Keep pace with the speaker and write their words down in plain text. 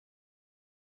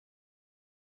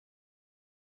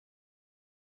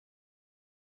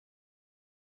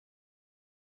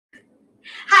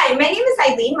Hi, my name is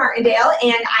Eileen Martindale,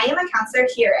 and I am a counselor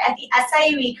here at the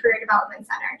SIUE Career Development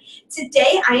Center.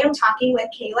 Today, I am talking with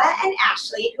Kayla and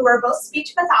Ashley, who are both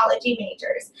speech pathology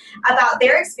majors, about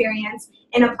their experience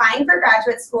in applying for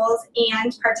graduate schools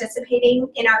and participating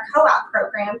in our co-op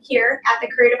program here at the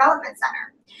Career Development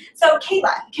Center. So,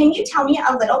 Kayla, can you tell me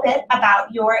a little bit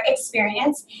about your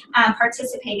experience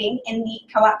participating in the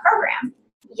co-op program?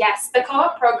 Yes, the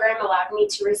co-op program allowed me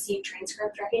to receive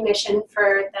transcript recognition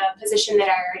for the position that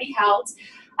I already held,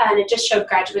 and it just showed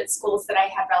graduate schools that I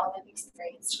had relevant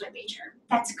experience to my major.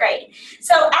 That's great.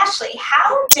 So Ashley,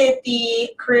 how did the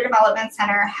Career Development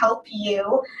Center help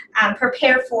you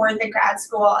prepare for the grad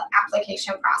school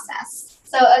application process?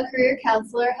 So a career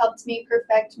counselor helped me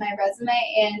perfect my resume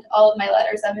and all of my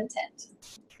letters of intent.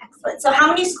 Excellent. So how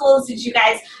many schools did you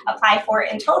guys apply for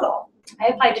in total? I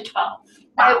applied to 12.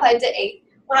 Wow. I applied to 8.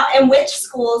 Wow, and which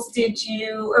school did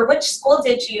you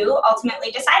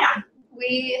ultimately decide on?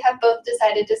 We have both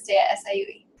decided to stay at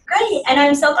SIUE. Great, and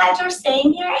I'm so glad you're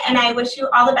staying here, and I wish you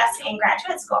all the best in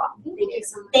graduate school. Thank you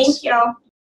so much. Thank you.